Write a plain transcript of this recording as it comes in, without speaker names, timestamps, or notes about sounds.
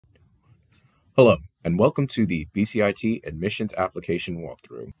Hello, and welcome to the BCIT Admissions Application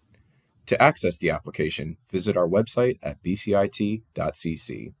Walkthrough. To access the application, visit our website at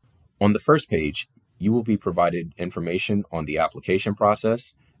bcit.cc. On the first page, you will be provided information on the application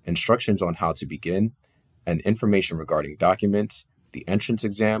process, instructions on how to begin, and information regarding documents, the entrance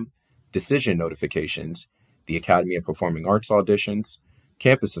exam, decision notifications, the Academy of Performing Arts auditions,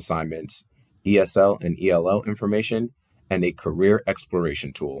 campus assignments, ESL and ELL information, and a career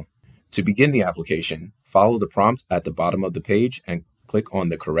exploration tool. To begin the application, follow the prompt at the bottom of the page and click on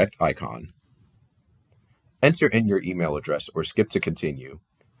the correct icon. Enter in your email address or skip to continue.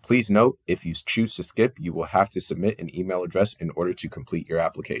 Please note, if you choose to skip, you will have to submit an email address in order to complete your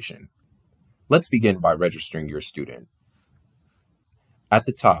application. Let's begin by registering your student. At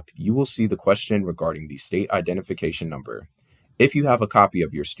the top, you will see the question regarding the state identification number. If you have a copy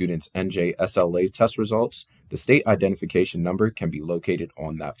of your student's NJSLA test results, the state identification number can be located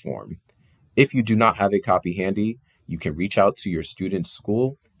on that form. If you do not have a copy handy, you can reach out to your student's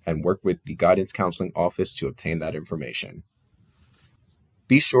school and work with the guidance counseling office to obtain that information.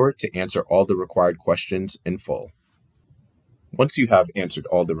 Be sure to answer all the required questions in full. Once you have answered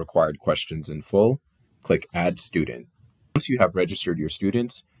all the required questions in full, click Add Student. Once you have registered your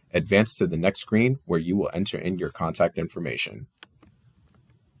students, advance to the next screen where you will enter in your contact information.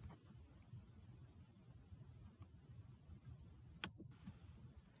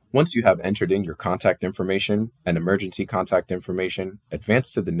 Once you have entered in your contact information and emergency contact information,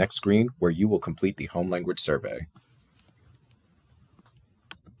 advance to the next screen where you will complete the home language survey.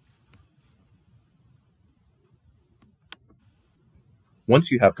 Once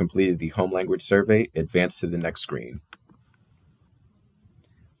you have completed the home language survey, advance to the next screen.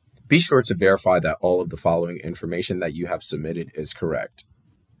 Be sure to verify that all of the following information that you have submitted is correct.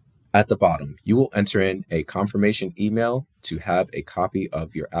 At the bottom, you will enter in a confirmation email to have a copy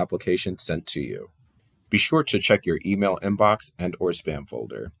of your application sent to you. Be sure to check your email inbox and/or spam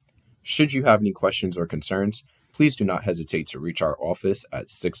folder. Should you have any questions or concerns, please do not hesitate to reach our office at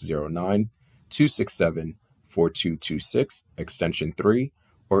 609-267-4226, extension 3,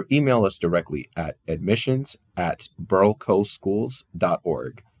 or email us directly at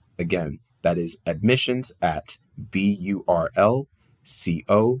admissions@burlcoschools.org. Again, that is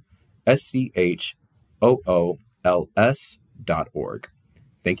admissions@burlcoschools.org.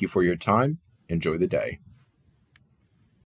 Thank you for your time. Enjoy the day.